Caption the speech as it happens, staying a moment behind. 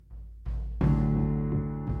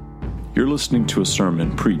You're listening to a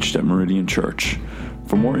sermon preached at Meridian Church.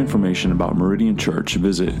 For more information about Meridian Church,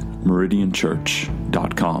 visit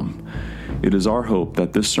meridianchurch.com. It is our hope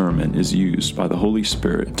that this sermon is used by the Holy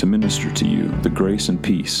Spirit to minister to you the grace and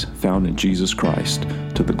peace found in Jesus Christ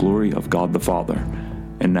to the glory of God the Father.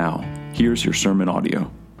 And now, here's your sermon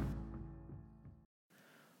audio.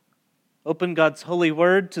 Open God's holy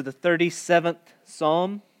word to the 37th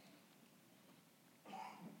Psalm.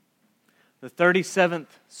 The 37th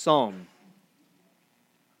Psalm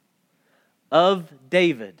of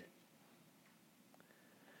David.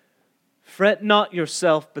 Fret not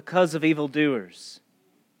yourself because of evildoers.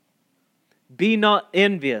 Be not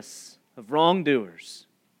envious of wrongdoers,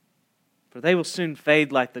 for they will soon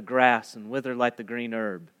fade like the grass and wither like the green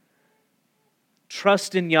herb.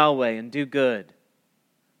 Trust in Yahweh and do good.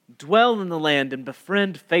 Dwell in the land and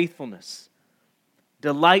befriend faithfulness.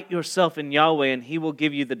 Delight yourself in Yahweh, and He will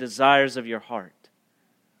give you the desires of your heart.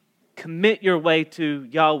 Commit your way to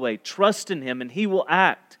Yahweh. Trust in Him, and He will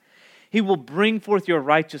act. He will bring forth your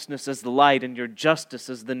righteousness as the light and your justice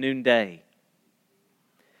as the noonday.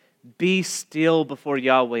 Be still before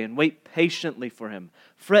Yahweh and wait patiently for Him.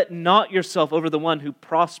 Fret not yourself over the one who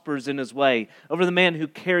prospers in his way, over the man who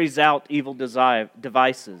carries out evil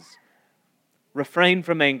devices. Refrain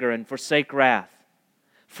from anger and forsake wrath.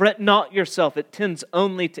 Fret not yourself, it tends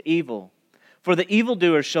only to evil. For the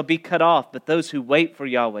evildoers shall be cut off, but those who wait for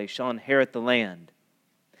Yahweh shall inherit the land.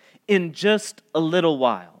 In just a little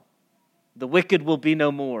while, the wicked will be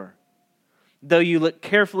no more. Though you look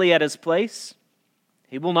carefully at his place,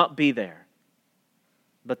 he will not be there.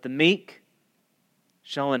 But the meek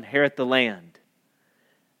shall inherit the land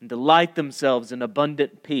and delight themselves in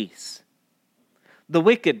abundant peace. The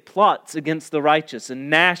wicked plots against the righteous and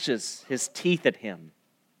gnashes his teeth at him.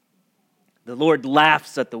 The Lord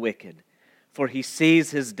laughs at the wicked, for He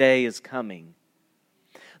sees his day is coming.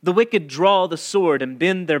 The wicked draw the sword and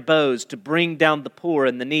bend their bows to bring down the poor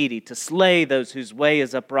and the needy, to slay those whose way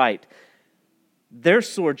is upright. Their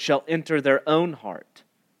sword shall enter their own heart,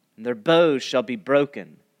 and their bows shall be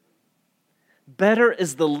broken. Better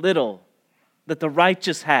is the little that the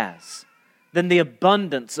righteous has than the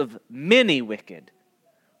abundance of many wicked.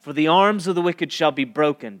 For the arms of the wicked shall be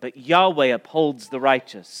broken, but Yahweh upholds the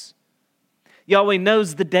righteous. Yahweh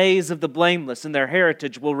knows the days of the blameless, and their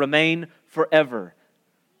heritage will remain forever.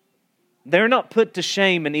 They are not put to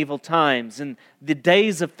shame in evil times. In the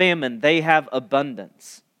days of famine they have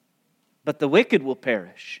abundance. But the wicked will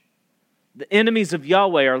perish. The enemies of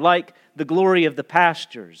Yahweh are like the glory of the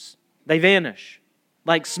pastures. They vanish.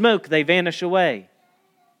 Like smoke they vanish away.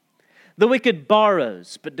 The wicked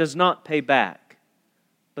borrows, but does not pay back.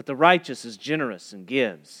 But the righteous is generous and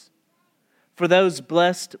gives. For those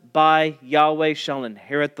blessed by Yahweh shall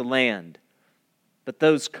inherit the land, but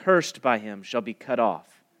those cursed by Him shall be cut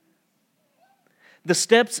off. The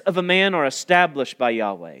steps of a man are established by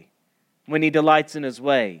Yahweh when he delights in his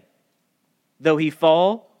way. Though he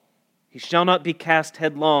fall, he shall not be cast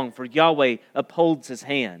headlong, for Yahweh upholds his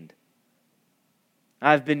hand.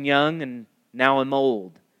 I have been young and now am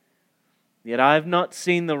old, yet I have not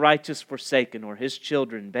seen the righteous forsaken or his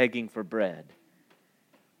children begging for bread.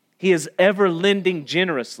 He is ever lending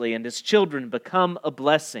generously, and his children become a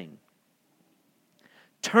blessing.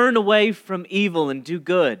 Turn away from evil and do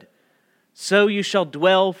good, so you shall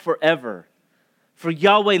dwell forever. For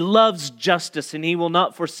Yahweh loves justice, and He will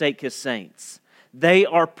not forsake His saints. They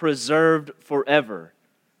are preserved forever.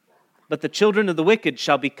 But the children of the wicked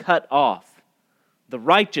shall be cut off. The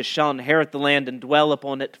righteous shall inherit the land and dwell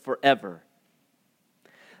upon it forever.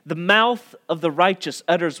 The mouth of the righteous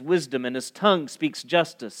utters wisdom, and his tongue speaks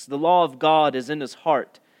justice. The law of God is in his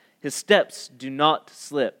heart. His steps do not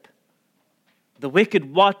slip. The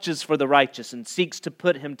wicked watches for the righteous and seeks to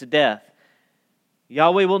put him to death.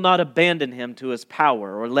 Yahweh will not abandon him to his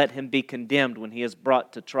power or let him be condemned when he is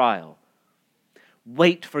brought to trial.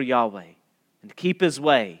 Wait for Yahweh and keep His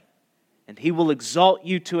way, and He will exalt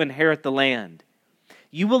you to inherit the land.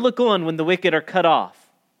 You will look on when the wicked are cut off.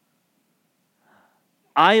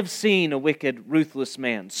 I have seen a wicked, ruthless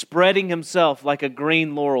man spreading himself like a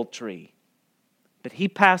green laurel tree. But he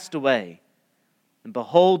passed away, and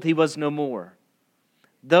behold, he was no more.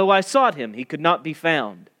 Though I sought him, he could not be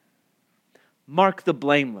found. Mark the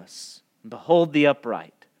blameless, and behold the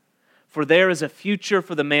upright. For there is a future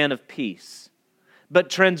for the man of peace. But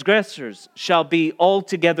transgressors shall be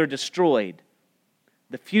altogether destroyed.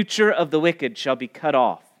 The future of the wicked shall be cut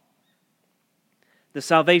off. The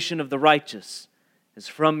salvation of the righteous is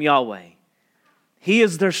from Yahweh. He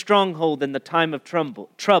is their stronghold in the time of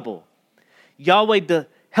trouble. Yahweh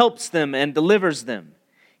helps them and delivers them.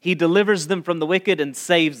 He delivers them from the wicked and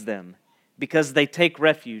saves them. because they take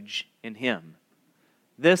refuge in Him.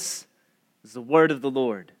 This is the word of the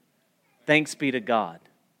Lord. Thanks be to God.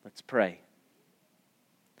 Let's pray.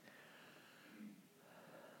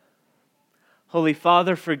 Holy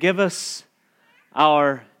Father, forgive us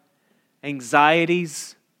our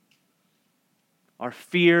anxieties, our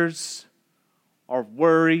fears, our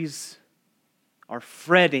worries, our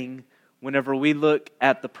fretting whenever we look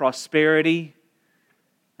at the prosperity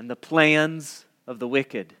and the plans of the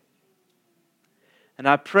wicked. And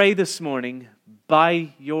I pray this morning,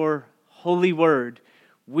 by your holy word,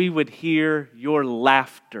 we would hear your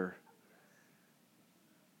laughter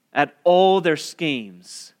at all their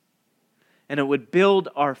schemes, and it would build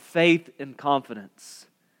our faith and confidence,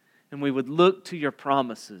 and we would look to your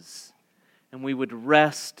promises, and we would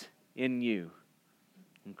rest in you.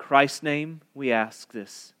 In Christ's name we ask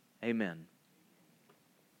this. Amen.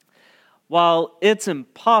 While it's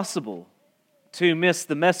impossible to miss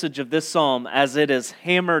the message of this psalm as it is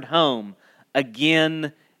hammered home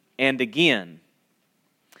again and again,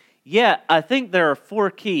 yet I think there are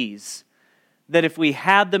 4 keys that if we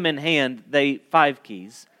had them in hand, 5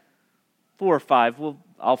 keys, 4 or 5,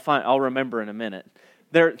 I'll remember in a minute.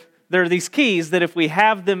 There are these keys that if we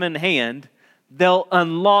have them in hand, they'll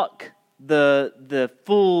unlock the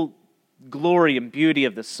full glory and beauty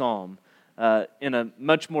of the psalm in a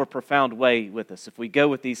much more profound way with us if we go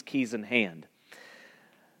with these keys in hand.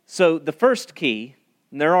 So the first key,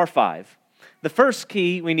 and there are 5, the first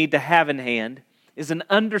key we need to have in hand is an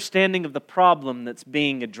understanding of the problem that's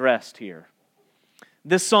being addressed here.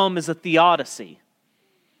 This psalm is a theodicy.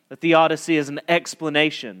 A theodicy is an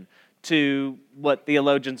explanation to what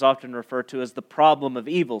theologians often refer to as the problem of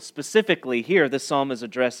evil. Specifically here, this psalm is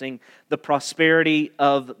addressing the prosperity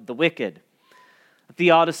of the wicked. A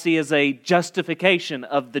theodicy is a justification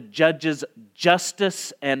of the judge's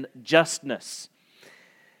justice and justness.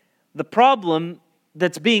 The problem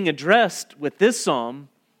that's being addressed with this psalm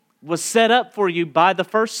was set up for you by the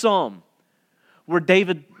first psalm, where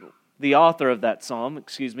David, the author of that psalm,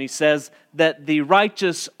 says that the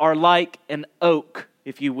righteous are like an oak,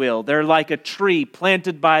 if you will. They're like a tree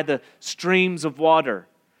planted by the streams of water.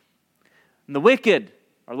 And the wicked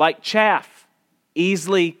are like chaff,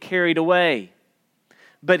 easily carried away.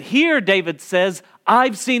 But here David says,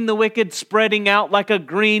 I've seen the wicked spreading out like a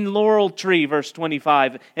green laurel tree, verse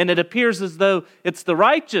 25. And it appears as though it's the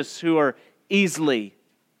righteous who are easily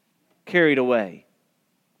carried away.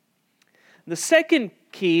 The second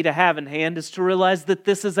key to have in hand is to realize that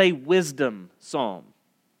this is a wisdom psalm.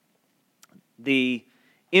 The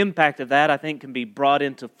impact of that, I think, can be brought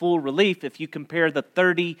into full relief if you compare the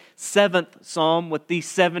 37th psalm with the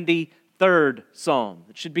 73rd psalm.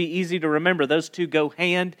 It should be easy to remember. Those two go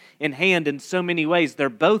hand in so many ways. They're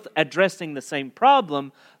both addressing the same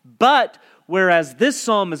problem, but whereas this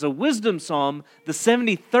psalm is a wisdom psalm, the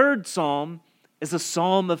 73rd psalm is a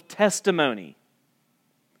psalm of testimony.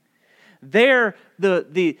 There,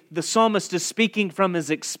 the psalmist is speaking from his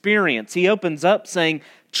experience. He opens up saying,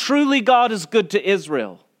 truly God is good to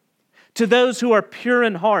Israel, to those who are pure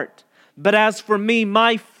in heart. But as for me,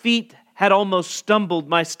 my feet had almost stumbled,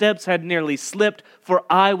 my steps had nearly slipped, for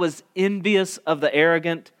I was envious of the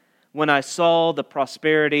arrogant when I saw the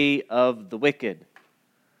prosperity of the wicked.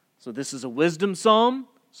 So this is a wisdom psalm.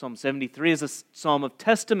 Psalm 73 is a psalm of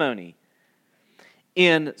testimony.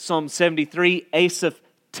 In Psalm 73, Asaph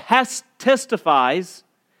testifies.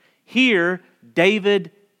 Here,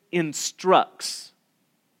 David instructs.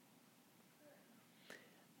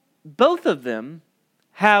 Both of them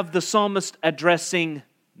have the psalmist addressing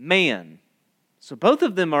man. So both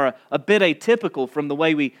of them are a bit atypical from the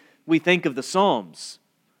way we think of the Psalms.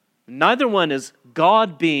 Neither one is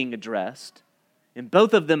God being addressed. In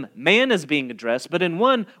both of them, man is being addressed. But in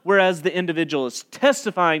one, whereas the individual is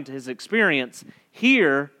testifying to his experience,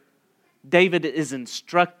 here, David is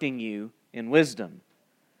instructing you in wisdom.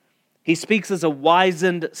 He speaks as a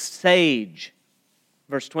wizened sage.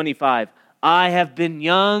 Verse 25, I have been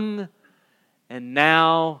young and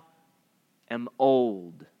now am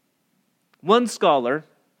old. One scholar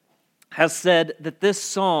has said that this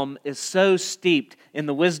psalm is so steeped in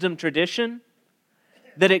the wisdom tradition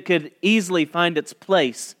that it could easily find its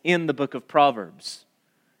place in the book of Proverbs.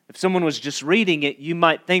 If someone was just reading it, you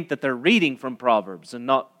might think that they're reading from Proverbs and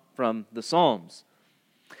not from the Psalms.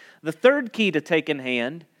 The third key to take in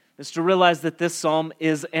hand is to realize that this psalm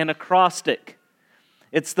is an acrostic.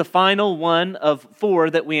 It's the final one of 4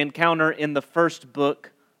 that we encounter in the first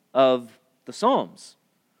book of the Psalms.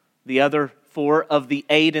 The other 4 of the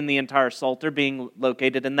 8 in the entire Psalter being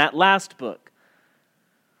located in that last book.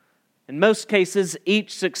 In most cases,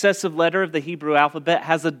 each successive letter of the Hebrew alphabet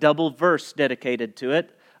has a double verse dedicated to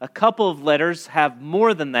it. A couple of letters have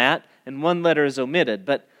more than that, and one letter is omitted.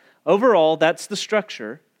 But overall, that's the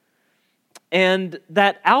structure. And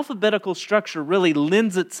that alphabetical structure really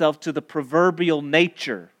lends itself to the proverbial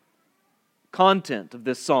content of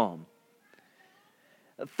this psalm.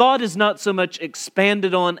 Thought is not so much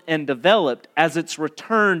expanded on and developed as it's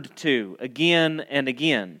returned to again and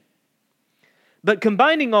again. But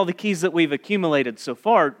combining all the keys that we've accumulated so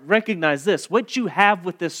far, recognize this. What you have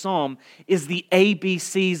with this psalm is the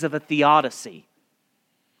ABCs of a theodicy.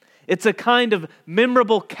 It's a kind of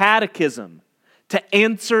memorable catechism to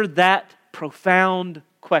answer that profound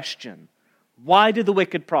question. Why do the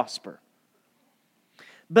wicked prosper?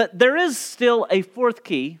 But there is still a fourth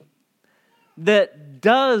key that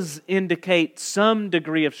does indicate some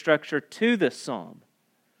degree of structure to this psalm.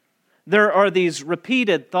 There are these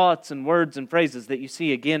repeated thoughts and words and phrases that you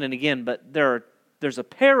see again and again, but there's a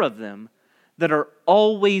pair of them that are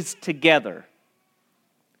always together.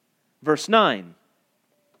 Verse 9,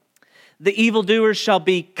 the evildoers shall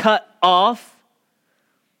be cut off,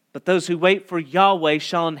 but those who wait for Yahweh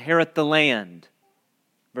shall inherit the land.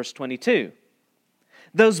 Verse 22,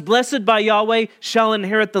 those blessed by Yahweh shall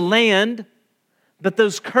inherit the land, but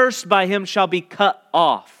those cursed by him shall be cut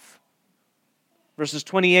off. Verses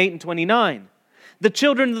 28 and 29, the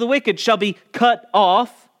children of the wicked shall be cut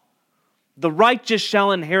off, the righteous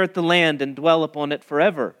shall inherit the land and dwell upon it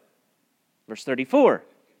forever. Verse 34,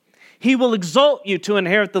 he will exalt you to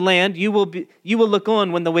inherit the land, you will look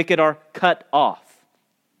on when the wicked are cut off.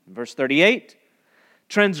 Verse 38,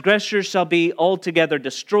 transgressors shall be altogether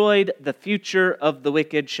destroyed, the future of the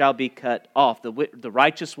wicked shall be cut off. The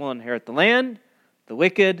righteous will inherit the land, the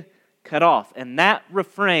wicked cut off. And that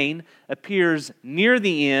refrain appears near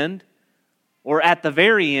the end or at the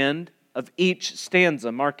very end of each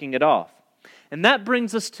stanza, marking it off. And that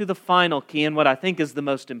brings us to the final key and what I think is the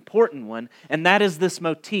most important one, and that is this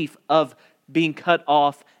motif of being cut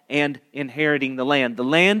off and inheriting the land. The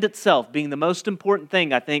land itself being the most important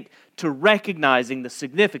thing, I think, to recognizing the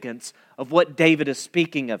significance of what David is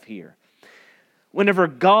speaking of here. Whenever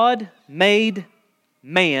God made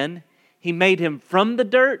man, he made him from the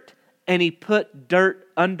dirt and he put dirt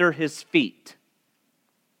under his feet.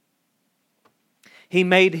 He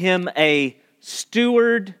made him a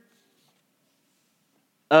steward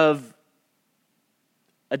of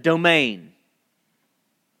a domain.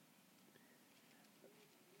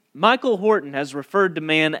 Michael Horton has referred to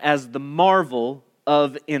man as the marvel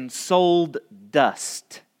of ensouled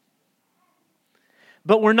dust.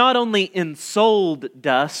 But we're not only ensouled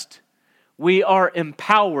dust, we are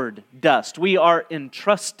empowered dust. We are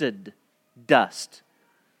entrusted dust.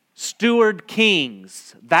 Steward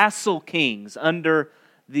kings, vassal kings under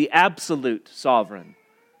the absolute sovereign.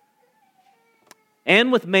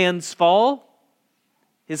 And with man's fall,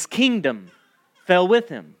 his kingdom fell with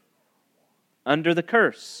him under the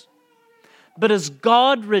curse. But as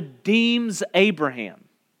God redeems Abraham,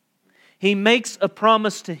 he makes a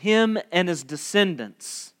promise to him and his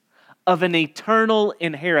descendants of an eternal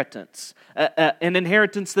inheritance, an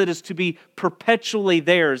inheritance that is to be perpetually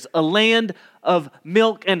theirs, a land of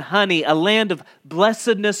milk and honey, a land of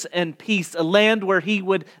blessedness and peace, a land where he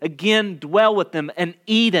would again dwell with them, an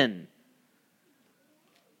Eden.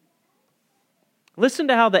 Listen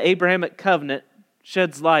to how the Abrahamic covenant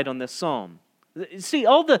sheds light on this psalm. See,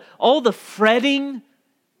 all the fretting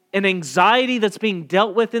and anxiety that's being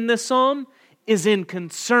dealt with in this psalm is in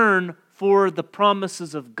concern for the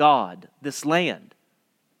promises of God, this land.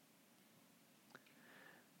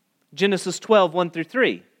 Genesis 12, 1 through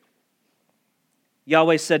 3.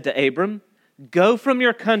 Yahweh said to Abram, go from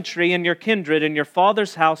your country and your kindred and your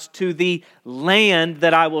father's house to the land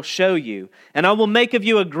that I will show you. And I will make of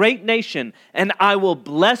you a great nation, and I will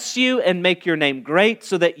bless you and make your name great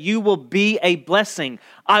so that you will be a blessing.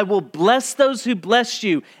 I will bless those who bless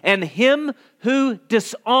you, and him who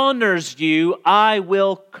dishonors you I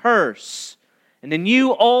will curse. And in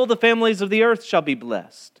you all the families of the earth shall be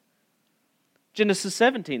blessed. Genesis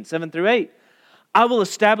 17, 7 through 8. I will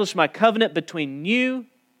establish my covenant between you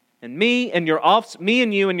and me and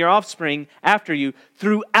you and your offspring after you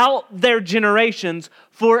throughout their generations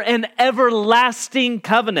for an everlasting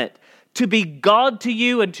covenant to be God to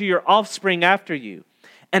you and to your offspring after you.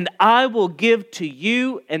 And I will give to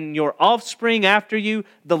you and your offspring after you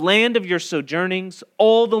the land of your sojournings,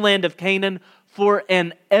 all the land of Canaan, for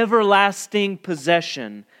an everlasting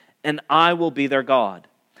possession, and I will be their God.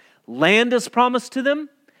 Land is promised to them,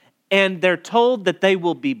 and they're told that they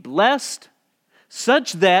will be blessed,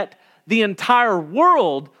 such that the entire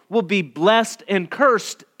world will be blessed and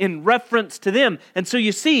cursed in reference to them. And so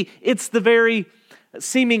you see, it's the very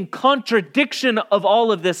seeming contradiction of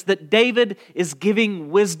all of this that David is giving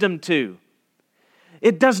wisdom to.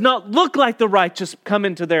 It does not look like the righteous come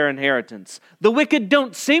into their inheritance. The wicked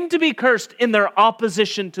don't seem to be cursed in their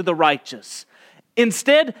opposition to the righteous.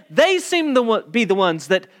 Instead, they seem to be the ones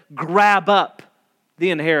that grab up the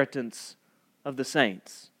inheritance of the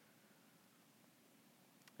saints.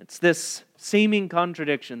 It's this seeming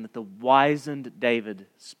contradiction that the wizened David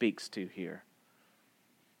speaks to here.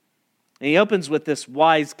 And he opens with this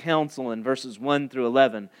wise counsel in verses 1 through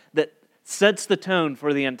 11 that sets the tone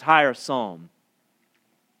for the entire psalm.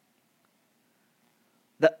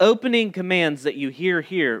 The opening commands that you hear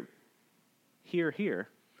here,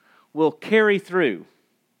 will carry through.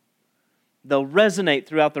 They'll resonate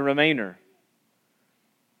throughout the remainder.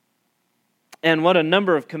 And what a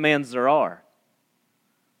number of commands there are.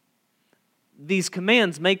 These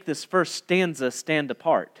commands make this first stanza stand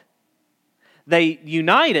apart. They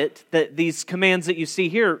unite it, that these commands that you see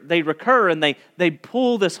here, they recur and they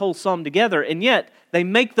pull this whole psalm together, and yet they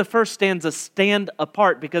make the first stanza stand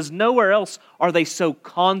apart because nowhere else are they so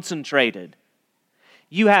concentrated.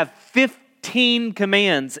 You have 15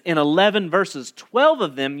 commands in 11 verses, 12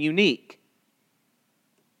 of them unique.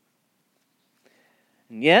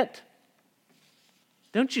 And yet,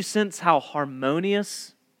 don't you sense how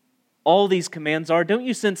harmonious all these commands are? Don't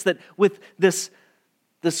you sense that with this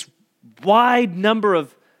wide number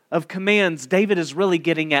of commands, David is really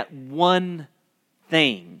getting at one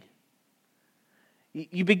thing?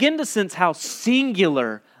 You begin to sense how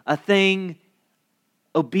singular a thing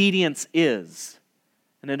obedience is.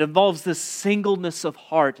 And it involves this singleness of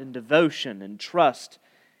heart and devotion and trust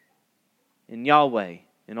in Yahweh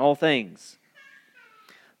in all things.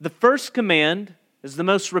 The first command is the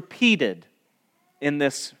most repeated in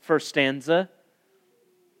this first stanza,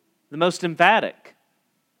 the most emphatic.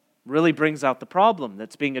 Really brings out the problem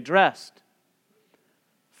that's being addressed.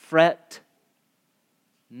 Fret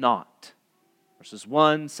not. Verses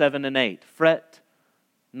 1, 7, and 8. Fret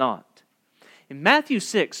not. In Matthew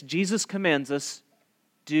 6, Jesus commands us,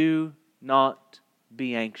 do not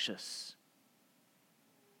be anxious.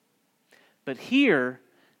 But here,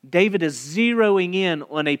 David is zeroing in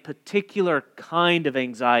on a particular kind of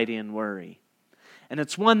anxiety and worry. And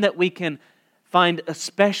it's one that we can find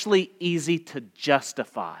especially easy to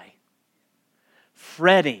justify.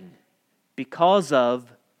 Fretting because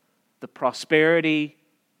of the prosperity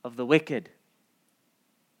of the wicked.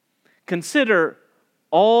 Consider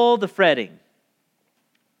all the fretting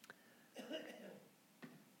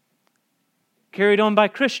carried on by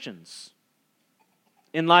Christians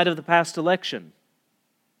in light of the past election.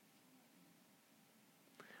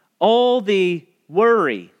 All the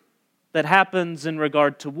worry that happens in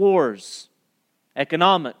regard to wars,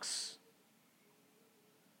 economics,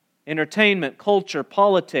 entertainment, culture,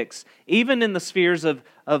 politics, even in the spheres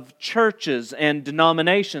of churches and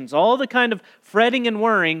denominations, all the kind of fretting and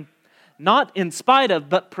worrying, not in spite of,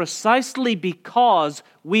 but precisely because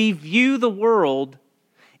we view the world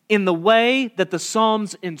in the way that the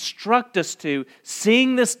Psalms instruct us to,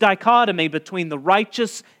 seeing this dichotomy between the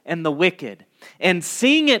righteous and the wicked, and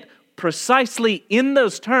seeing it precisely in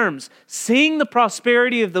those terms, seeing the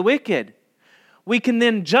prosperity of the wicked, we can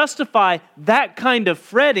then justify that kind of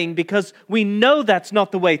fretting because we know that's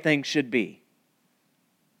not the way things should be.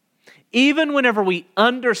 Even whenever we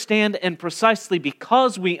understand, and precisely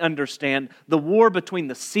because we understand the war between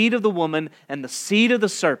the seed of the woman and the seed of the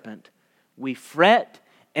serpent, we fret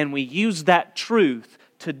and we use that truth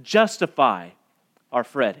to justify our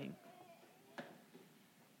fretting.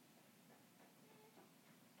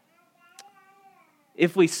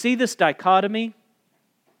 If we see this dichotomy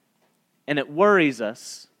and it worries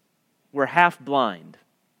us, we're half blind.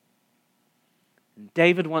 And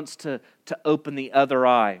David wants to open the other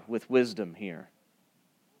eye with wisdom here.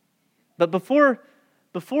 But before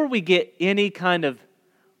we get any kind of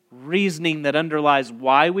reasoning that underlies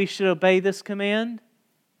why we should obey this command,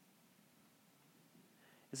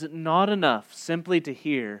 is it not enough simply to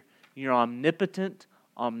hear your omnipotent,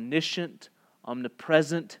 omniscient,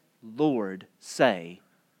 omnipresent Lord say,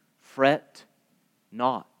 fret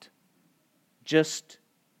not. Just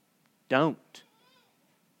don't.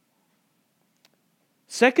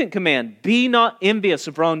 Second command, be not envious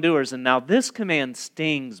of wrongdoers. And now this command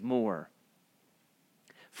stings more.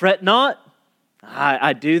 Fret not.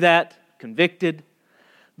 I do that, convicted.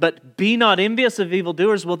 But be not envious of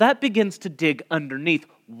evildoers. Well, that begins to dig underneath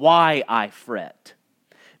why I fret.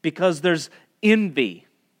 Because there's envy.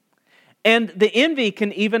 And the envy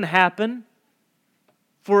can even happen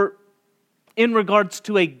in regards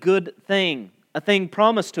to a good thing, a thing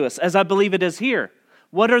promised to us, as I believe it is here.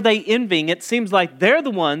 What are they envying? It seems like they're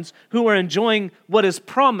the ones who are enjoying what is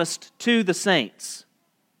promised to the saints.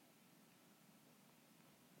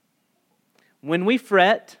 When we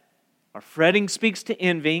fret, our fretting speaks to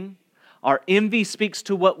envying. Our envy speaks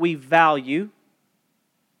to what we value.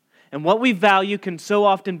 And what we value can so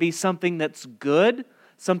often be something that's good,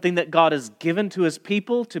 something that God has given to His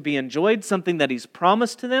people to be enjoyed, something that He's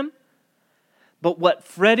promised to them. But what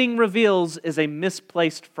fretting reveals is a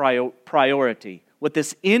misplaced priority. What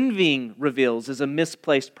this envying reveals is a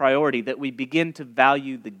misplaced priority, that we begin to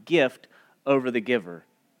value the gift over the giver.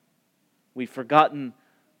 We've forgotten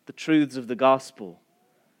the truths of the gospel,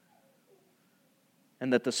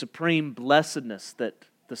 and that the supreme blessedness that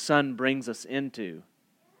the Son brings us into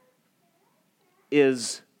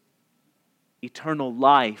is eternal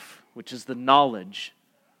life, which is the knowledge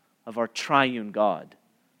of our triune God.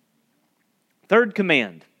 Third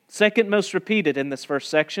command, second most repeated in this first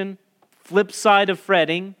section, flip side of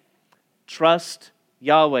fretting, trust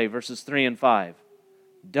Yahweh, verses 3 and 5.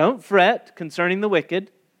 Don't fret concerning the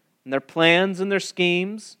wicked and their plans and their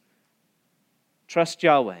schemes. Trust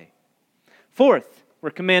Yahweh. Fourth,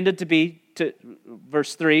 we're commanded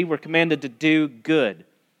verse 3, we're commanded to do good.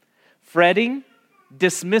 Fretting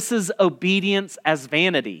dismisses obedience as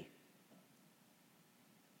vanity.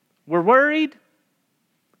 We're worried.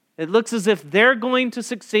 It looks as if they're going to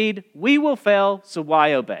succeed. We will fail, so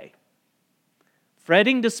why obey?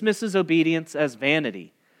 Fretting dismisses obedience as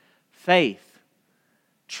vanity. Faith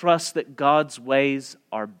trusts that God's ways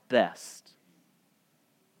are best.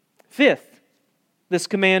 Fifth, this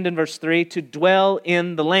command in verse 3, to dwell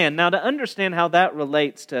in the land. Now, to understand how that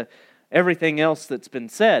relates to everything else that's been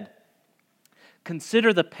said,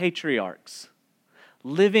 consider the patriarchs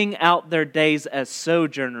living out their days as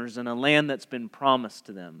sojourners in a land that's been promised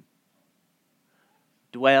to them.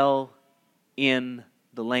 Dwell in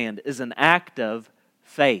the land is an act of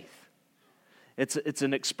faith. It's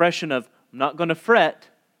an expression of, I'm not going to fret,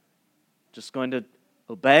 just going to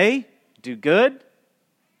obey, do good.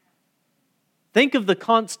 Think of the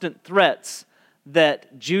constant threats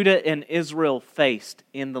that Judah and Israel faced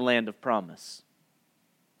in the land of promise.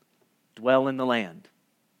 Dwell in the land.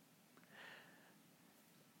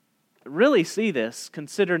 Really see this.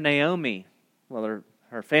 Consider Naomi,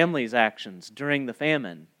 her family's actions during the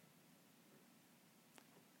famine.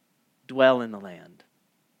 Dwell in the land.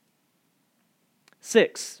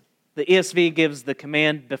 6, the ESV gives the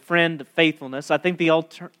command, befriend faithfulness. I think the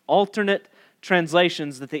alternate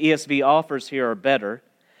translations that the ESV offers here are better.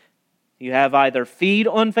 You have either feed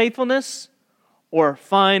on faithfulness or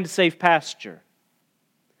find safe pasture.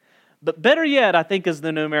 But better yet, I think, is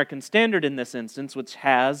the New American Standard in this instance, which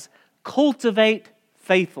has cultivate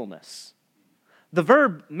faithfulness. The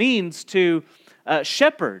verb means to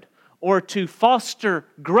shepherd or to foster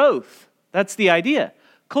growth. That's the idea.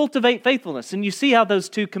 Cultivate faithfulness. And you see how those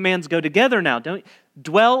two commands go together now, don't you?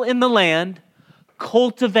 Dwell in the land,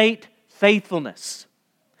 cultivate faithfulness.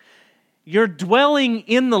 Your dwelling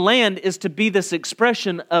in the land is to be this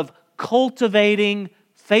expression of cultivating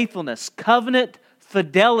faithfulness, covenant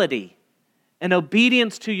fidelity, and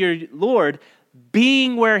obedience to your Lord,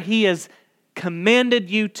 being where He has commanded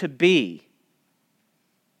you to be.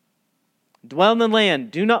 Dwell in the land,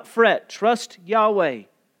 do not fret, trust Yahweh.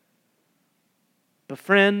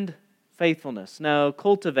 Befriend faithfulness. No,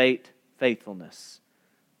 cultivate faithfulness.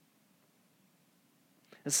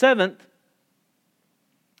 And seventh,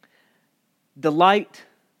 delight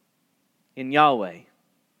in Yahweh.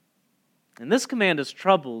 And this command has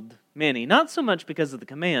troubled many, not so much because of the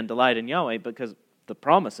command, delight in Yahweh, but because the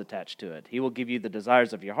promise attached to it. He will give you the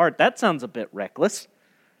desires of your heart. That sounds a bit reckless.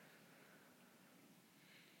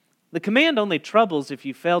 The command only troubles if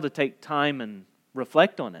you fail to take time and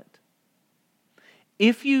reflect on it.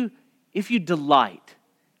 If you delight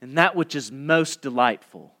in that which is most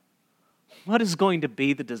delightful, what is going to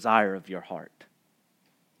be the desire of your heart?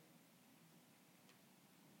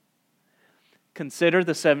 Consider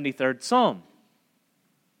the 73rd Psalm,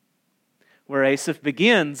 where Asaph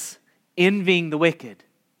begins envying the wicked,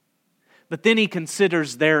 but then he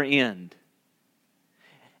considers their end.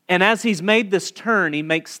 And as he's made this turn, he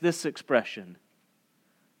makes this expression: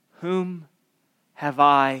 whom have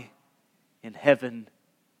I in heaven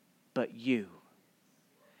but you?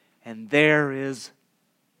 And there is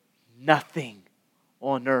nothing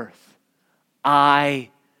on earth I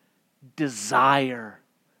desire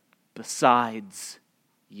besides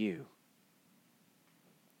you.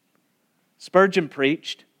 Spurgeon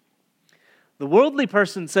preached, the worldly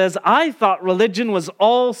person says, I thought religion was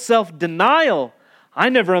all self-denial. I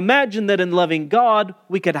never imagined that in loving God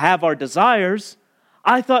we could have our desires.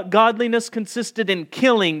 I thought godliness consisted in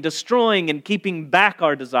killing, destroying, and keeping back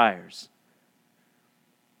our desires.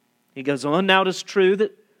 He goes on, now it is true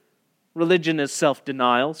that religion is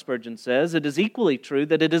self-denial, Spurgeon says. It is equally true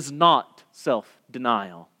that it is not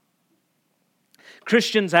self-denial.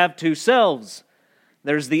 Christians have two selves.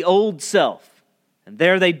 There's the old self, and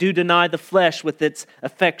there they do deny the flesh with its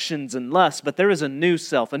affections and lusts, but there is a new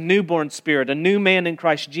self, a newborn spirit, a new man in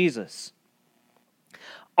Christ Jesus.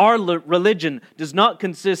 Our religion does not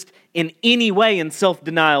consist in any way in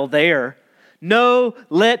self-denial there. No,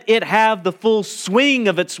 let it have the full swing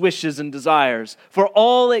of its wishes and desires, for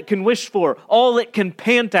all it can wish for, all it can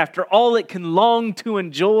pant after, all it can long to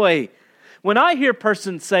enjoy. When I hear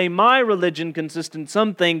persons say, my religion consists in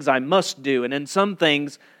some things I must do and in some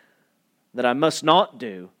things that I must not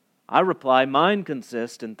do, I reply, mine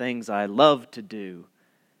consists in things I love to do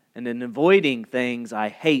and in avoiding things I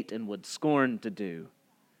hate and would scorn to do.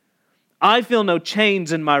 I feel no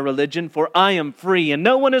chains in my religion, for I am free, and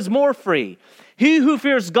no one is more free. He who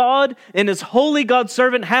fears God and is wholly God's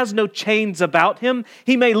servant has no chains about him.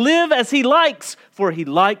 He may live as he likes, for he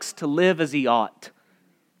likes to live as he ought.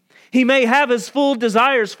 He may have his full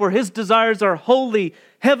desires, for his desires are holy,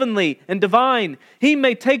 heavenly, and divine. He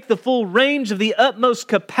may take the full range of the utmost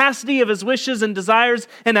capacity of his wishes and desires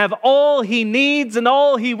and have all he needs and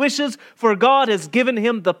all he wishes, for God has given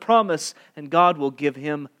him the promise, and God will give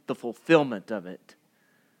him the fulfillment of it.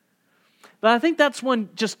 But I think that's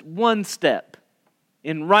just one step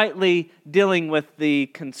in rightly dealing with the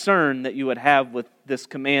concern that you would have with this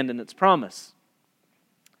command and its promise.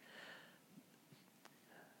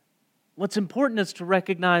 What's important is to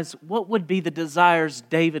recognize what would be the desires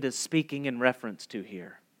David is speaking in reference to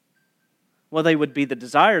here. Well, they would be the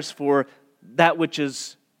desires for that which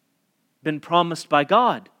has been promised by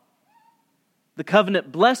God, the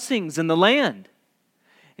covenant blessings in the land.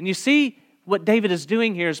 And you see, what David is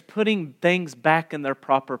doing here is putting things back in their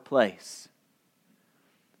proper place.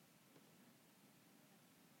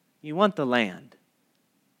 You want the land.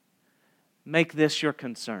 Make this your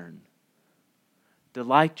concern.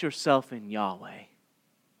 Delight yourself in Yahweh.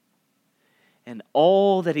 And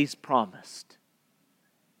all that He's promised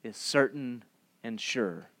is certain and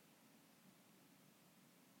sure.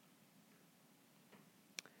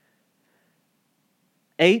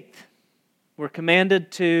 Eighth, we're commanded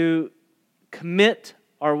to commit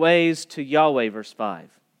our ways to Yahweh, verse 5.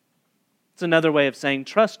 It's another way of saying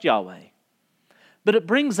trust Yahweh. But it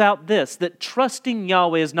brings out this, that trusting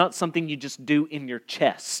Yahweh is not something you just do in your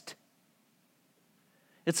chest.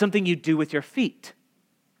 It's something you do with your feet.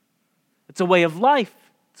 It's a way of life.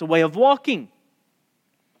 It's a way of walking.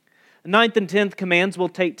 The 9th and 10th commands we'll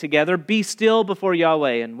take together. Be still before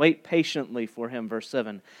Yahweh and wait patiently for Him, verse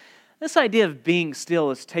 7. This idea of being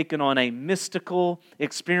still is taken on a mystical,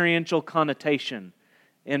 experiential connotation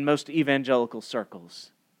in most evangelical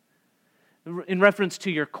circles. In reference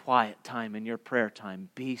to your quiet time and your prayer time,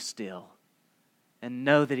 be still and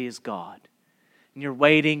know that He is God. And you're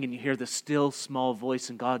waiting and you hear the still small voice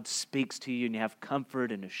and God speaks to you and you have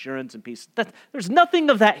comfort and assurance and peace. There's nothing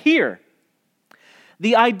of that here.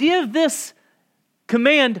 The idea of this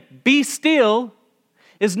command, be still,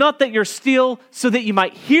 is not that you're still so that you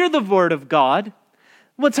might hear the word of God.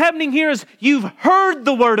 What's happening here is you've heard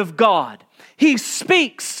the word of God. He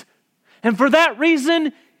speaks. And for that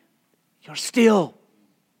reason, you're still.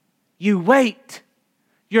 You wait.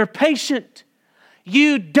 You're patient.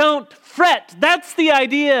 You don't fret. That's the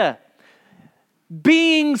idea.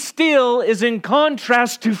 Being still is in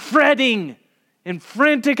contrast to fretting and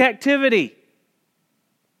frantic activity.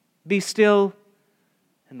 Be still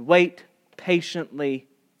and wait patiently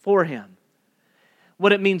for Him.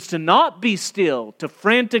 What it means to not be still, to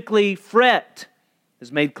frantically fret,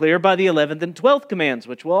 is made clear by the 11th and 12th commands,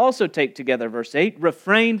 which we'll also take together. Verse 8,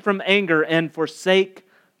 refrain from anger and forsake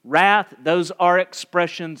wrath. Those are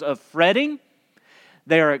expressions of fretting.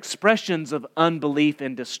 They are expressions of unbelief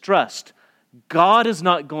and distrust. God is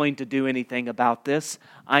not going to do anything about this.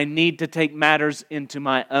 I need to take matters into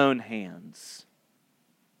my own hands.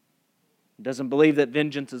 He doesn't believe that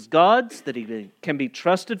vengeance is God's, that He can be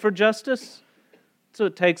trusted for justice. So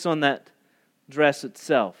it takes on that dress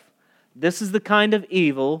itself. This is the kind of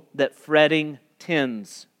evil that fretting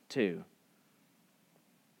tends to.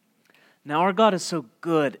 Now our God is so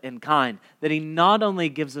good and kind that He not only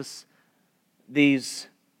gives us these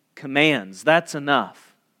commands, that's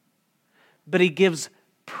enough, but He gives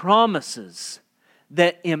promises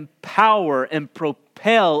that empower and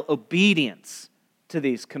propel obedience to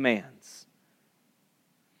these commands.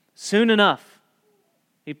 Soon enough,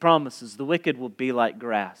 He promises, the wicked will be like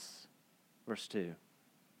grass. Verse 2.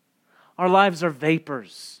 Our lives are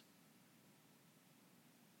vapors.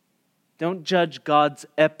 Don't judge God's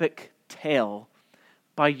epic tale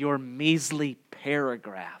by your measly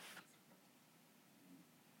paragraph.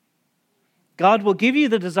 God will give you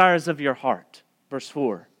the desires of your heart, verse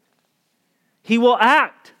 4. He will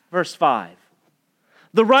act, verse 5.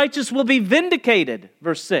 The righteous will be vindicated,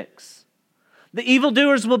 verse 6. The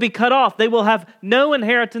evildoers will be cut off. They will have no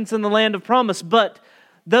inheritance in the land of promise, but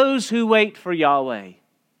those who wait for Yahweh,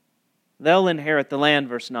 they'll inherit the land,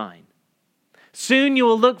 verse 9. Soon you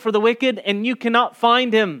will look for the wicked, and you cannot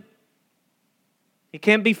find him. He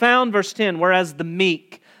can't be found, verse 10, whereas the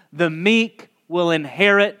meek will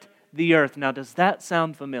inherit the earth. Now, does that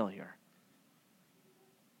sound familiar?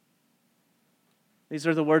 These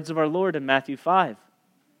are the words of our Lord in Matthew 5.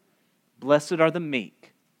 Blessed are the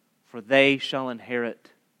meek, for they shall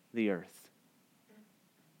inherit the earth.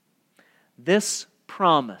 This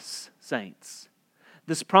promise, saints,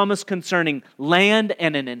 this promise concerning land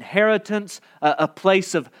and an inheritance, a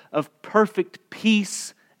place of perfect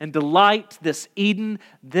peace and delight, this Eden,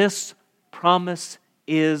 this promise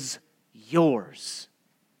is yours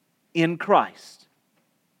in Christ.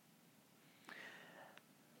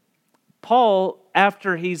 Paul,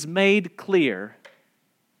 after he's made clear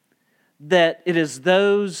that it is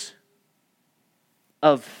those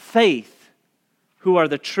of faith who are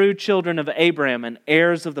the true children of Abraham and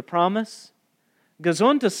heirs of the promise, goes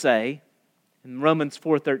on to say in Romans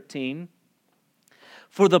 4:13,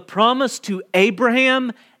 for the promise to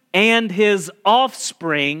Abraham and his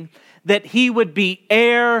offspring that he would be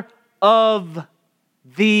heir of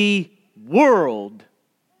the world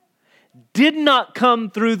did not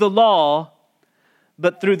come through the law,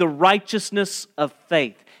 but through the righteousness of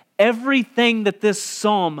faith. Everything that this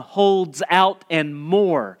psalm holds out and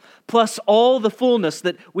more, plus all the fullness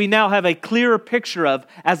that we now have a clearer picture of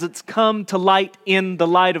as it's come to light in the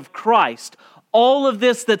light of Christ, all of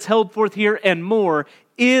this that's held forth here and more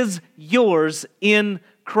is yours in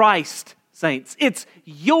Christ, saints. It's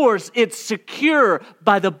yours. It's secure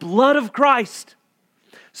by the blood of Christ.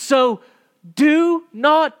 So do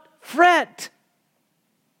not fret.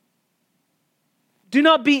 Do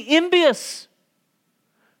not be envious.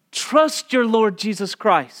 Trust your Lord Jesus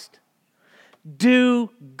Christ.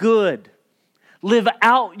 Do good. Live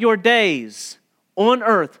out your days on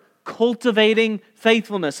earth, cultivating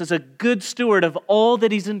faithfulness as a good steward of all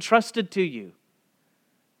that He's entrusted to you.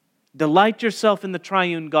 Delight yourself in the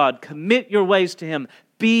triune God. Commit your ways to Him.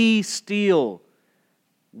 Be still.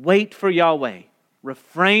 Wait for Yahweh.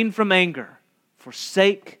 Refrain from anger.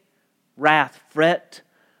 Forsake wrath. Fret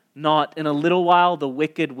not. In a little while the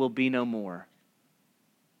wicked will be no more.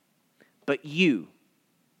 But you,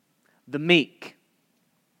 the meek,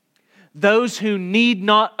 those who need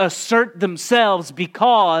not assert themselves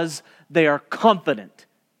because they are confident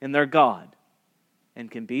in their God and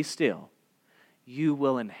can be still, you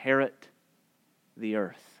will inherit the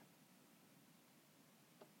earth.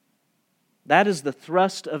 That is the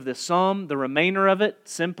thrust of this psalm. The remainder of it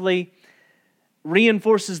simply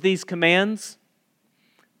reinforces these commands,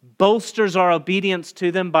 bolsters our obedience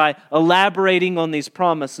to them by elaborating on these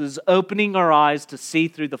promises, opening our eyes to see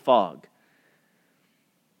through the fog.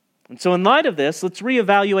 And so in light of this, let's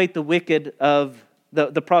reevaluate the wicked of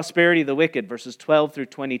the prosperity of the wicked, verses 12 through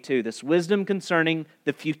 22. This wisdom concerning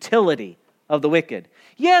the futility of the wicked.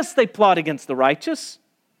 Yes, they plot against the righteous,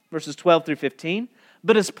 verses 12 through 15,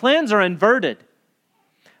 but his plans are inverted.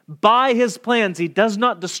 By his plans, he does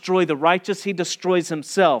not destroy the righteous, he destroys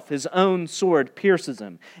himself. His own sword pierces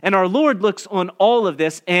him. And our Lord looks on all of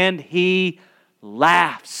this and He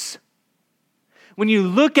laughs. When you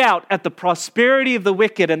look out at the prosperity of the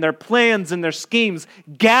wicked and their plans and their schemes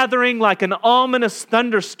gathering like an ominous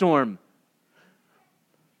thunderstorm,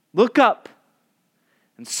 look up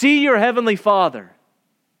and see your heavenly Father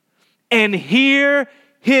and hear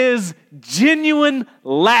His genuine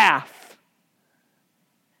laugh.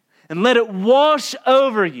 And let it wash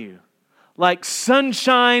over you like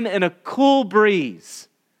sunshine and a cool breeze.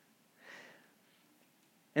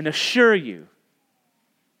 And assure you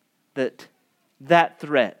that that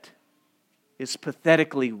threat is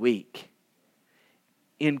pathetically weak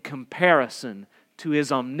in comparison to His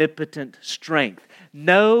omnipotent strength.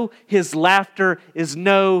 No, His laughter is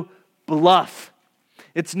no bluff.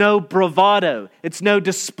 It's no bravado. It's no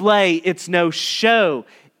display. It's no show.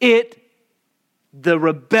 The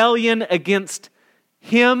rebellion against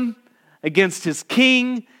Him, against His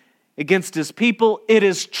king, against His people, it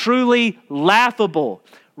is truly laughable.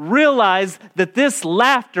 Realize that this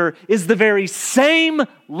laughter is the very same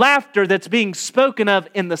laughter that's being spoken of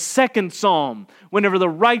in the second psalm, whenever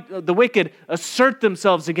the wicked assert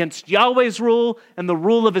themselves against Yahweh's rule and the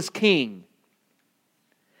rule of His king.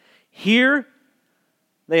 Here,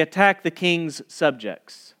 they attack the king's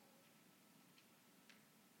subjects,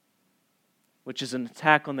 which is an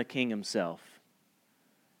attack on the king himself.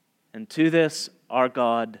 And to this, our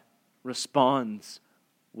God responds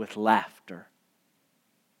with laughter.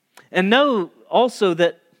 And know also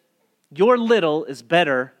that your little is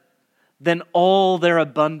better than all their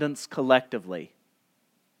abundance collectively.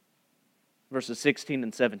 Verses 16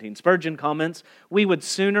 and 17. Spurgeon comments, "We would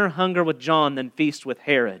sooner hunger with John than feast with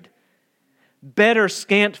Herod. Better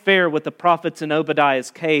scant fare with the prophets in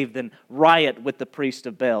Obadiah's cave than riot with the priest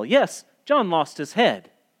of Baal." Yes, John lost his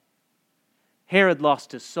head. Herod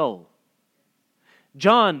lost his soul.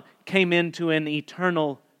 John came into an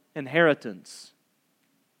eternal inheritance.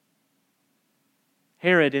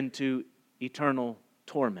 Herod into eternal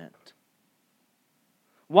torment.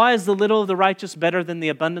 Why is the little of the righteous better than the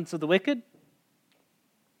abundance of the wicked?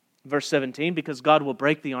 Verse 17, because God will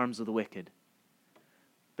break the arms of the wicked,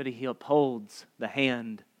 but He upholds the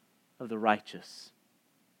hand of the righteous.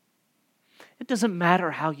 It doesn't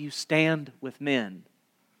matter how you stand with men,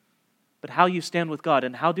 but how you stand with God.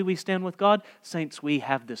 And how do we stand with God? Saints, we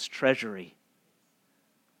have this treasury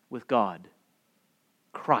with God,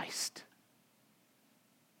 Christ.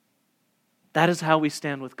 That is how we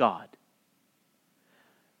stand with God.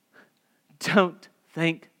 Don't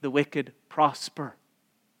think the wicked prosper.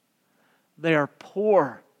 They are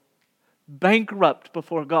poor, bankrupt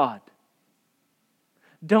before God.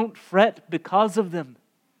 Don't fret because of them.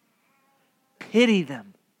 Pity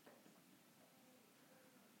them.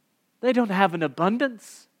 They don't have an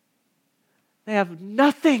abundance. They have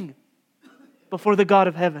nothing before the God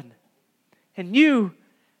of heaven. And you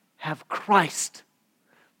have Christ.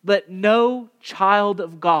 Let no child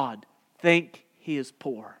of God think he is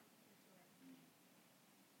poor.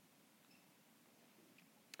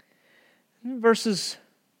 In verses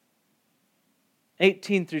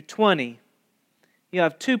 18 through 20, you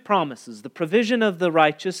have two promises: the provision of the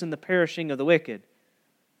righteous and the perishing of the wicked.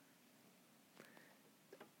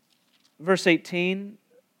 Verse 18,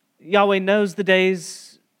 Yahweh knows the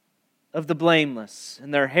days of the blameless,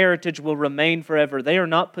 and their heritage will remain forever. They are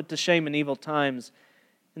not put to shame in evil times.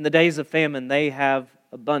 In the days of famine, they have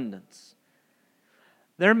abundance.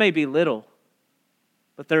 There may be little,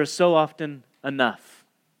 but there is so often enough.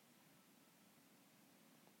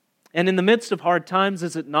 And in the midst of hard times,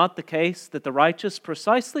 is it not the case that the righteous,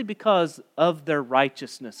 precisely because of their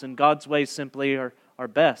righteousness, and God's ways simply are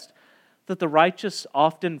best, that the righteous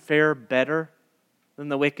often fare better than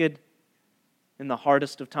the wicked in the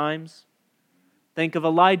hardest of times? Think of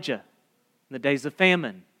Elijah in the days of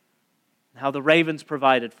famine, how the ravens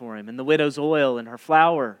provided for him, and the widow's oil and her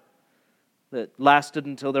flour that lasted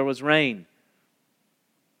until there was rain.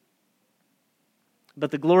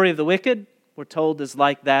 But the glory of the wicked, we're told, is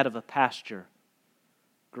like that of a pasture,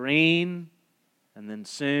 green and then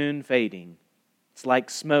soon fading. It's like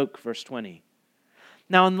smoke, verse 20.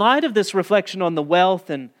 Now, in light of this reflection on the wealth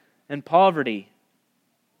and poverty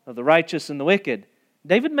of the righteous and the wicked,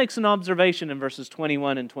 David makes an observation in verses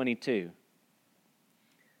 21 and 22.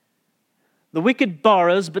 The wicked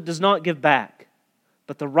borrows but does not give back,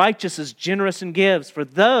 but the righteous is generous and gives. For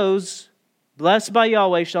those blessed by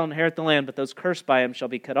Yahweh shall inherit the land, but those cursed by Him shall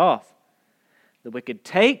be cut off. The wicked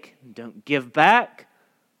take and don't give back.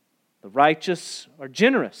 The righteous are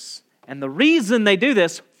generous. And the reason they do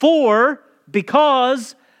this,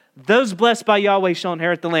 because those blessed by Yahweh shall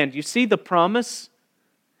inherit the land. You see, the promise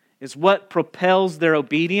is what propels their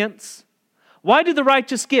obedience. Why do the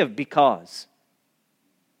righteous give? Because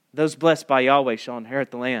those blessed by Yahweh shall inherit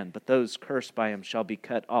the land, but those cursed by Him shall be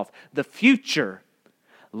cut off. The future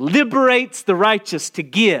liberates the righteous to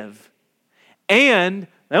give, and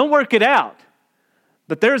they don't work it out.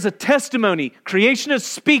 But there's a testimony. Creation is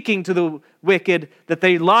speaking to the wicked that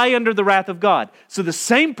they lie under the wrath of God. So the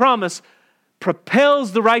same promise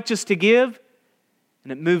propels the righteous to give,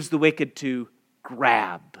 and it moves the wicked to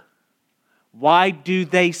grab. Why do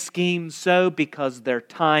they scheme so? Because their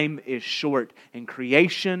time is short, and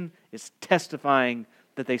creation is testifying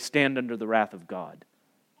that they stand under the wrath of God.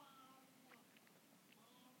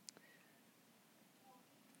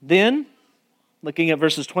 Then, looking at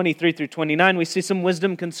verses 23 through 29, we see some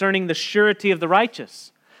wisdom concerning the surety of the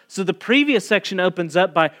righteous. So the previous section opens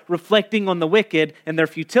up by reflecting on the wicked and their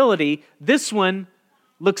futility. This one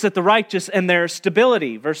looks at the righteous and their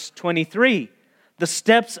stability. Verse 23, the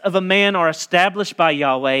steps of a man are established by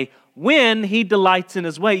Yahweh when he delights in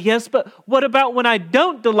his way. Yes, but what about when I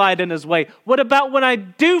don't delight in his way? What about when I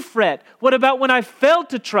do fret? What about when I fail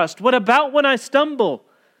to trust? What about when I stumble?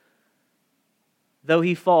 Though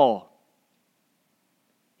he fall,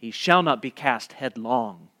 he shall not be cast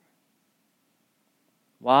headlong.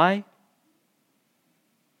 Why?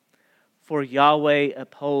 for Yahweh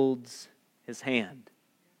upholds His hand.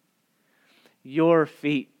 Your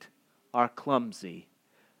feet are clumsy,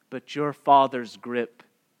 but your Father's grip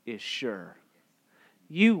is sure.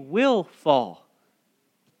 You will fall.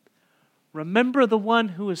 Remember the one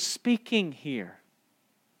who is speaking here.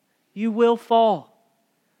 You will fall,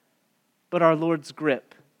 but our Lord's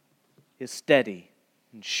grip is steady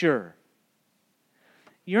and sure.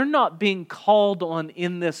 You're not being called on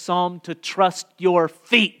in this psalm to trust your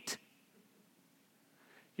feet.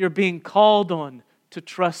 You're being called on to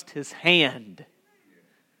trust His hand.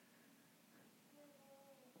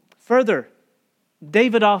 Further,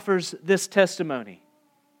 David offers this testimony.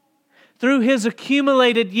 Through his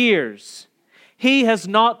accumulated years, he has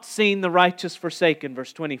not seen the righteous forsaken,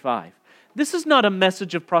 verse 25. This is not a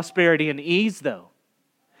message of prosperity and ease, though.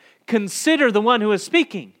 Consider the one who is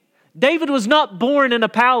speaking. David was not born in a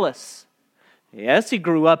palace. Yes, he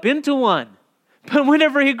grew up into one. But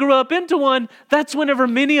whenever he grew up into one, that's whenever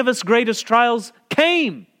many of his greatest trials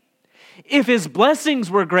came. If his blessings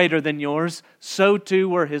were greater than yours, so too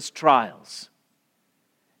were his trials.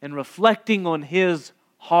 And reflecting on his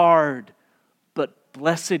hard but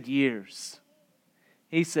blessed years,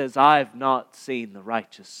 he says, I've not seen the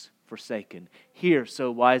righteous forsaken. Hear so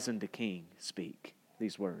wizened a king speak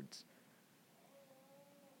these words.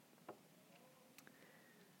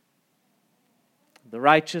 The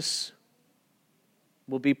righteous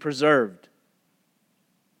will be preserved,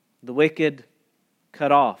 the wicked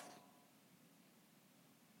cut off.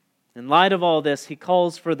 In light of all this, he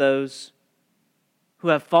calls for those who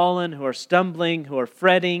have fallen, who are stumbling, who are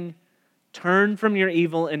fretting, turn from your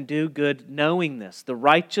evil and do good, knowing this. The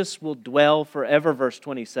righteous will dwell forever, verse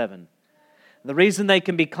 27. The reason they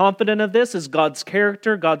can be confident of this is God's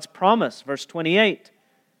character, God's promise, verse 28.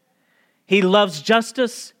 He loves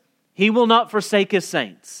justice. He will not forsake His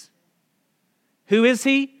saints. Who is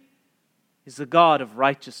He? He's the God of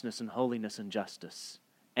righteousness and holiness and justice.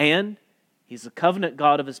 And He's the covenant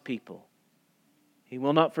God of His people. He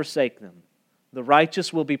will not forsake them. The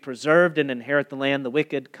righteous will be preserved and inherit the land, the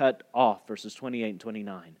wicked cut off, verses 28 and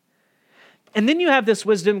 29. And then you have this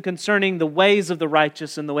wisdom concerning the ways of the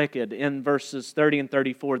righteous and the wicked in verses 30 and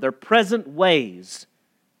 34. Their present ways.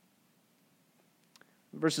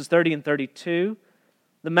 Verses 30 and 32.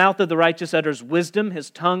 The mouth of the righteous utters wisdom.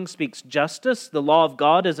 His tongue speaks justice. The law of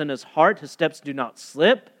God is in his heart. His steps do not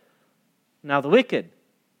slip. Now the wicked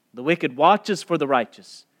watches for the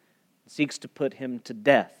righteous, and seeks to put him to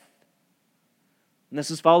death. And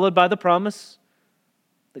this is followed by the promise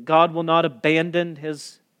that God will not abandon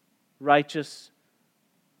His righteous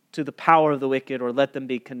to the power of the wicked or let them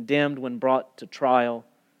be condemned when brought to trial.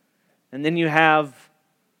 And then you have,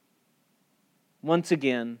 once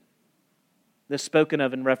again, this spoken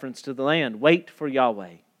of in reference to the land. Wait for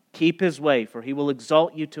Yahweh. Keep His way, for He will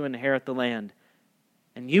exalt you to inherit the land,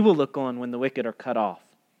 and you will look on when the wicked are cut off.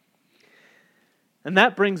 And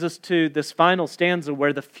that brings us to this final stanza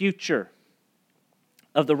where the future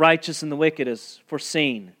of the righteous and the wicked is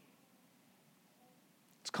foreseen.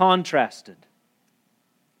 It's contrasted.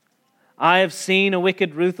 I have seen a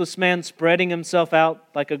wicked, ruthless man spreading himself out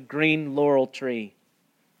like a green laurel tree.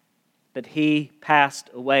 But he passed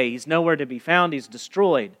away. He's nowhere to be found. He's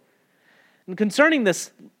destroyed. And concerning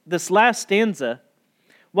this last stanza,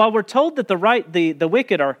 while we're told that the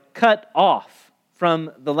wicked are cut off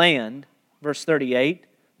from the land, verse 38,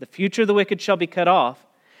 the future of the wicked shall be cut off,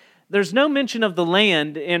 there's no mention of the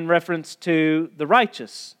land in reference to the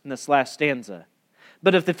righteous in this last stanza.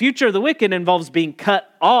 But if the future of the wicked involves being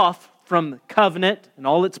cut off from covenant and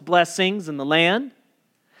all its blessings in the land,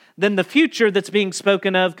 then the future that's being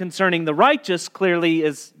spoken of concerning the righteous clearly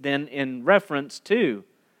is then in reference to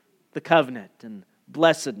the covenant and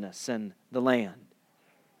blessedness and the land.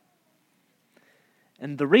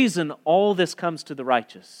 And the reason all this comes to the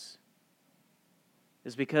righteous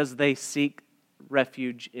is because they seek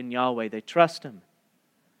refuge in Yahweh. They trust Him.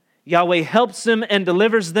 Yahweh helps them and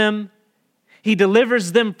delivers them. He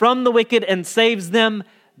delivers them from the wicked and saves them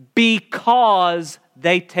because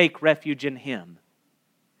they take refuge in Him.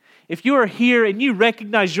 If you are here and you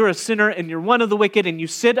recognize you're a sinner and you're one of the wicked and you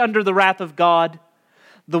sit under the wrath of God,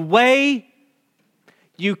 the way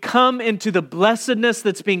you come into the blessedness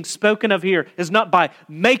that's being spoken of here is not by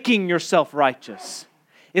making yourself righteous.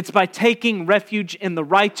 It's by taking refuge in the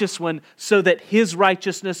righteous one so that His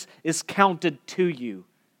righteousness is counted to you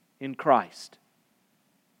in Christ.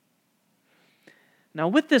 Now,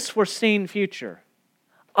 with this foreseen future,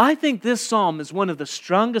 I think this psalm is one of the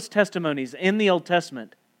strongest testimonies in the Old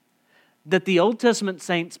Testament that the Old Testament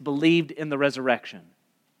saints believed in the resurrection.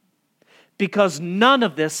 Because none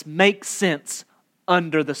of this makes sense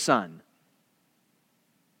under the sun.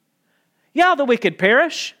 Yeah, the wicked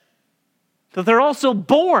perish, but they're also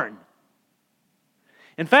born.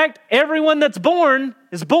 In fact, everyone that's born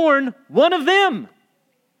is born one of them.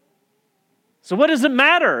 So what does it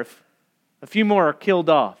matter if a few more are killed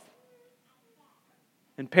off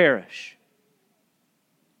and perish?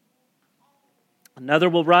 Another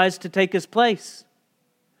will rise to take his place.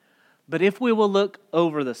 But if we will look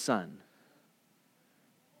over the sun,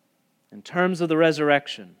 in terms of the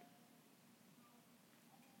resurrection,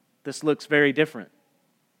 this looks very different.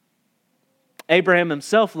 Abraham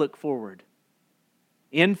himself looked forward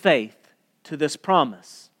in faith to this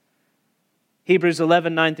promise. Hebrews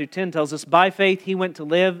 11, 9 through 10 tells us, by faith he went to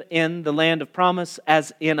live in the land of promise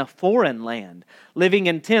as in a foreign land, living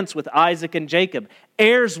in tents with Isaac and Jacob,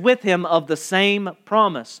 heirs with him of the same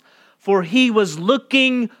promise. For he was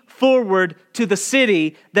looking forward to the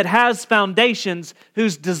city that has foundations,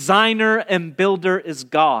 whose designer and builder is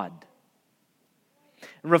God.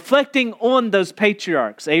 Reflecting on those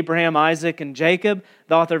patriarchs, Abraham, Isaac, and Jacob,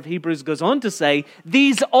 the author of Hebrews goes on to say,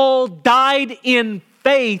 these all died in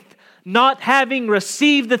faith, not having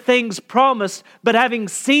received the things promised, but having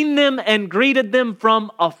seen them and greeted them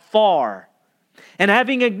from afar, and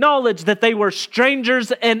having acknowledged that they were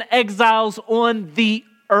strangers and exiles on the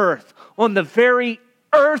earth, on the very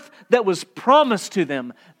earth that was promised to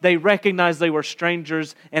them. They recognized they were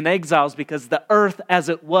strangers and exiles because the earth as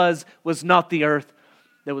it was not the earth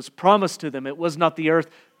that was promised to them. It was not the earth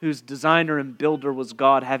whose designer and builder was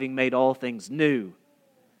God, having made all things new.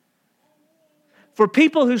 For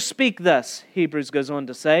people who speak thus, Hebrews goes on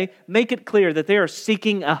to say, make it clear that they are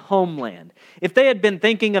seeking a homeland. If they had been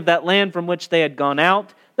thinking of that land from which they had gone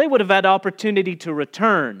out, they would have had opportunity to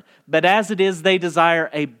return. But as it is, they desire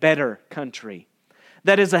a better country.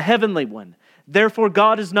 That is a heavenly one. Therefore,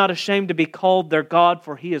 God is not ashamed to be called their God,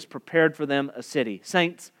 for He has prepared for them a city.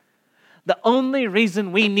 Saints, the only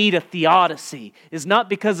reason we need a theodicy is not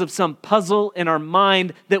because of some puzzle in our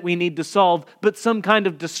mind that we need to solve, but some kind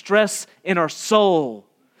of distress in our soul,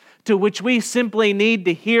 to which we simply need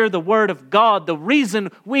to hear the Word of God. The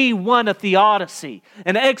reason we want a theodicy,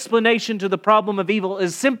 an explanation to the problem of evil,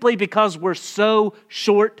 is simply because we're so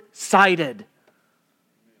short-sighted.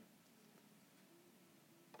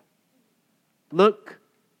 Look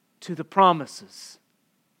to the promises.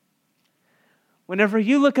 Whenever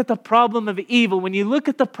you look at the problem of evil, when you look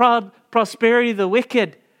at the prosperity of the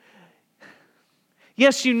wicked,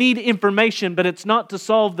 yes, you need information, but it's not to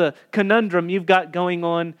solve the conundrum you've got going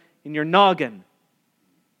on in your noggin.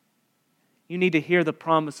 You need to hear the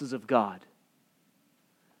promises of God.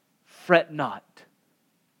 Fret not.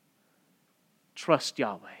 Trust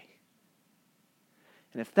Yahweh.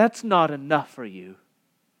 And if that's not enough for you,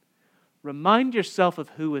 remind yourself of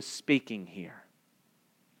who is speaking here.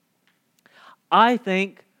 I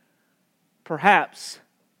think perhaps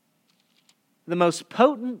the most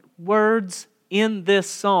potent words in this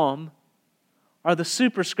psalm are the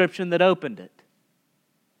superscription that opened it,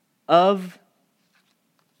 of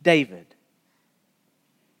David.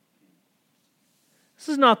 This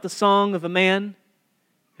is not the song of a man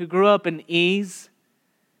who grew up in ease,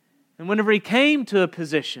 and whenever he came to a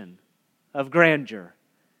position of grandeur,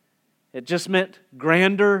 it just meant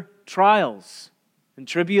grander trials and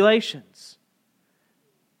tribulations.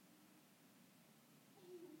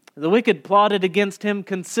 The wicked plotted against him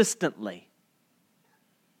consistently.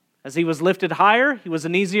 As he was lifted higher, he was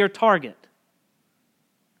an easier target.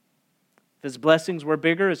 If his blessings were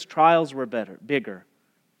bigger, his trials were bigger.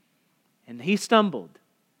 And he stumbled.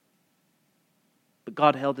 But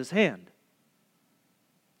God held his hand.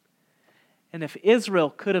 And if Israel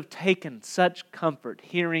could have taken such comfort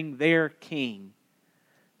hearing their king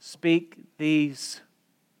speak these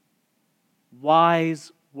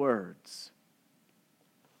wise words,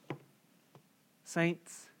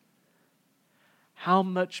 saints, how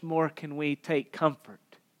much more can we take comfort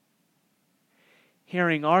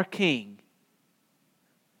hearing our King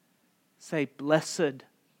say, blessed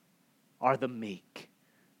are the meek,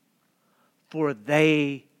 for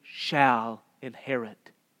they shall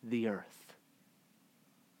inherit the earth.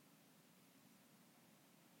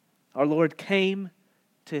 Our Lord came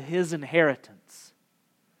to His inheritance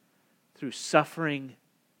through suffering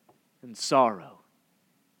and sorrow,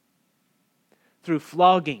 through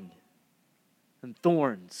flogging and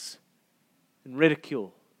thorns and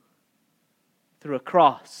ridicule, through a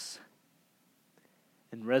cross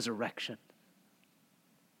and resurrection.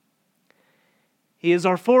 He is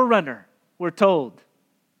our forerunner, we're told.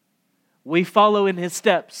 We follow in His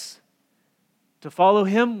steps. To follow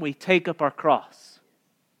Him, we take up our cross.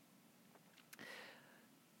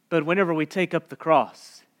 But whenever we take up the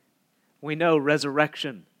cross, we know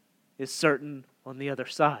resurrection is certain on the other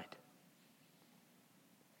side.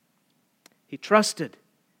 He trusted.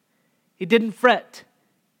 He didn't fret.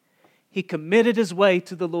 He committed his way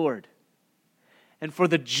to the Lord. And for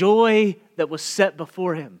the joy that was set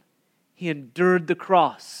before him, he endured the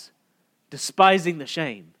cross, despising the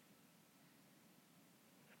shame.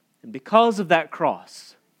 And because of that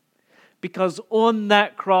cross, because on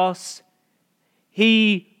that cross,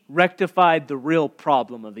 he rectified the real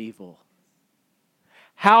problem of evil.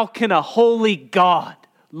 How can a holy God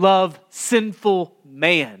love sinful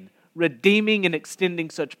man, redeeming and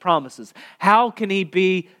extending such promises? How can he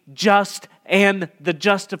be just and the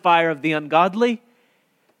justifier of the ungodly?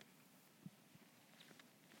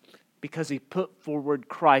 Because he put forward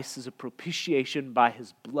Christ as a propitiation by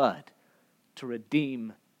his blood to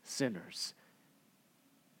redeem sinners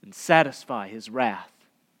and satisfy his wrath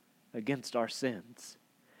against our sins.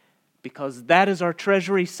 Because that is our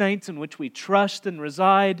treasury, saints, in which we trust and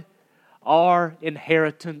reside, our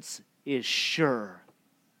inheritance is sure.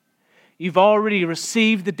 You've already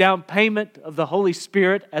received the down payment of the Holy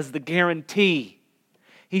Spirit as the guarantee.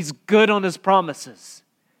 He's good on his promises.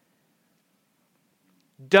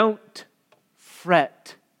 Don't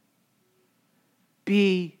fret.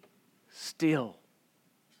 Be still.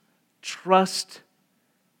 Trust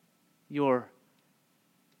your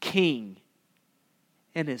King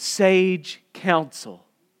and his sage counsel,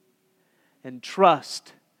 and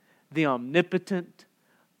trust the omnipotent,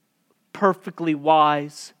 perfectly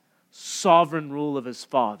wise, sovereign rule of his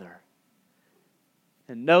Father.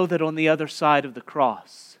 And know that on the other side of the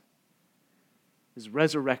cross is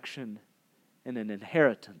resurrection and an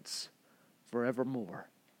inheritance forevermore.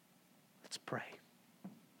 Let's pray.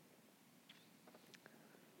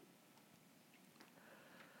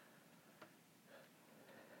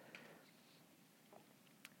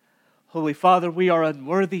 Holy Father, we are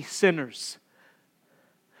unworthy sinners,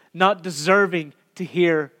 not deserving to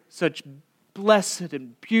hear such blessed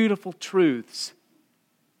and beautiful truths,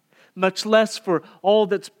 much less for all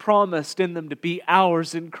that's promised in them to be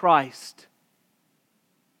ours in Christ.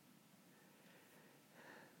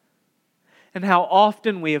 And how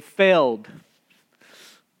often we have failed,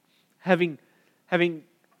 having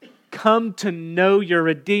come to know your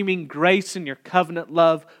redeeming grace and your covenant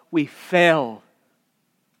love, we fail.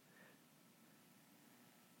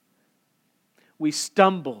 We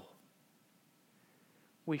stumble.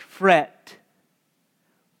 We fret.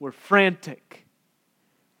 We're frantic.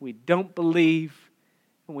 We don't believe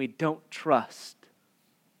and we don't trust.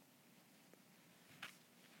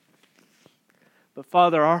 But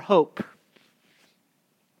Father, our hope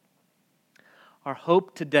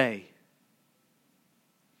today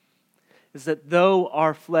is that though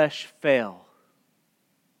our flesh fail,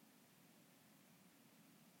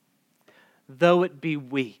 though it be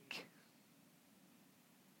weak,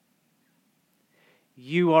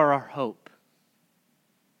 you are our hope.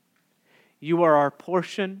 You are our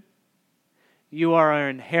portion. You are our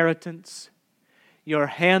inheritance. Your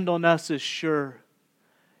hand on us is sure.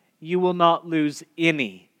 You will not lose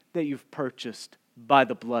any that you've purchased by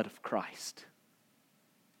the blood of Christ.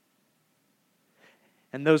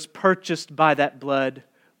 And those purchased by that blood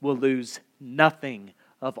will lose nothing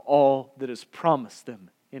of all that is promised them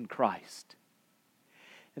in Christ.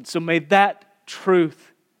 And so may that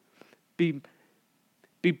truth be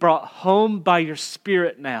brought home by your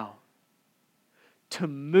Spirit now to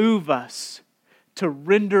move us to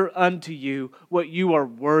render unto you what you are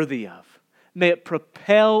worthy of. May it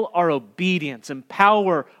propel our obedience,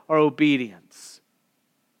 empower our obedience,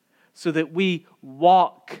 so that we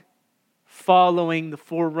walk following the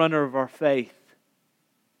forerunner of our faith,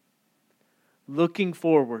 looking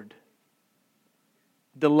forward,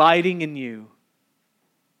 delighting in you,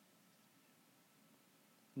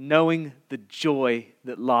 knowing the joy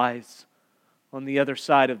that lies on the other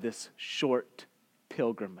side of this short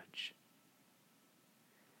pilgrimage.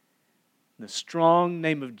 In the strong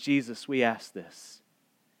name of Jesus, we ask this.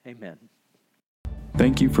 Amen.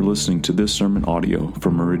 Thank you for listening to this sermon audio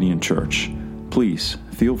from Meridian Church. Please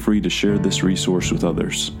feel free to share this resource with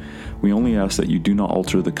others. We only ask that you do not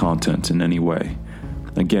alter the content in any way.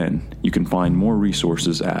 Again, you can find more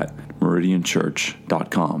resources at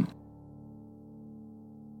meridianchurch.com.